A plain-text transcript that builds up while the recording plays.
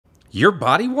Your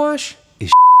body wash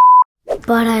is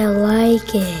But I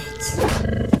like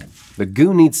it. The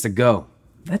goo needs to go.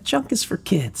 That junk is for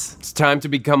kids. It's time to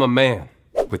become a man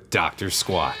with Dr.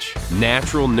 Squatch.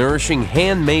 Natural, nourishing,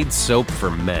 handmade soap for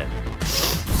men.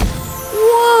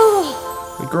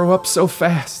 Whoa! We grow up so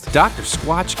fast. Dr.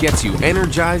 Squatch gets you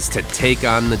energized to take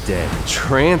on the day,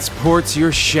 transports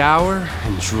your shower,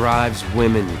 and drives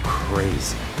women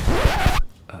crazy.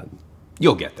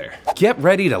 You'll get there. Get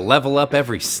ready to level up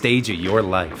every stage of your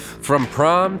life. From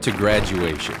prom to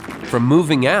graduation. From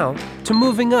moving out to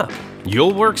moving up.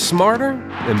 You'll work smarter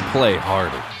and play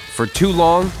harder. For too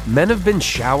long, men have been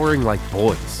showering like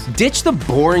boys. Ditch the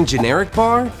boring generic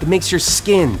bar that makes your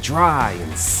skin dry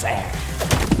and sad.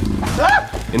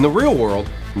 In the real world,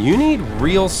 you need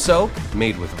real soap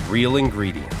made with real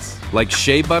ingredients. Like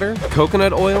shea butter,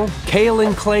 coconut oil,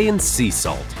 kaolin clay, and sea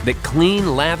salt that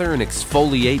clean, lather, and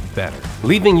exfoliate better,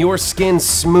 leaving your skin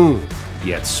smooth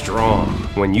yet strong.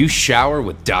 When you shower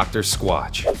with Dr.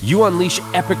 Squatch, you unleash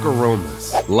epic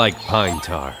aromas like pine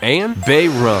tar and bay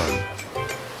rum.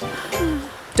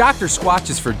 Dr. Squatch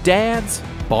is for dads,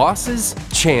 bosses,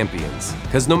 champions.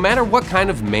 Because no matter what kind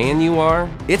of man you are,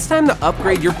 it's time to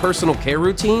upgrade your personal care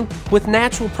routine with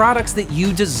natural products that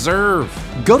you deserve.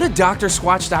 Go to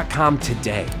drsquatch.com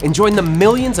today and join the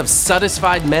millions of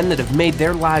satisfied men that have made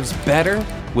their lives better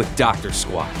with Dr.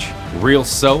 Squatch. Real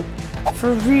soap.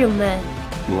 For real men.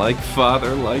 Like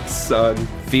father, like son.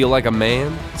 Feel like a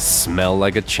man, smell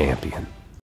like a champion.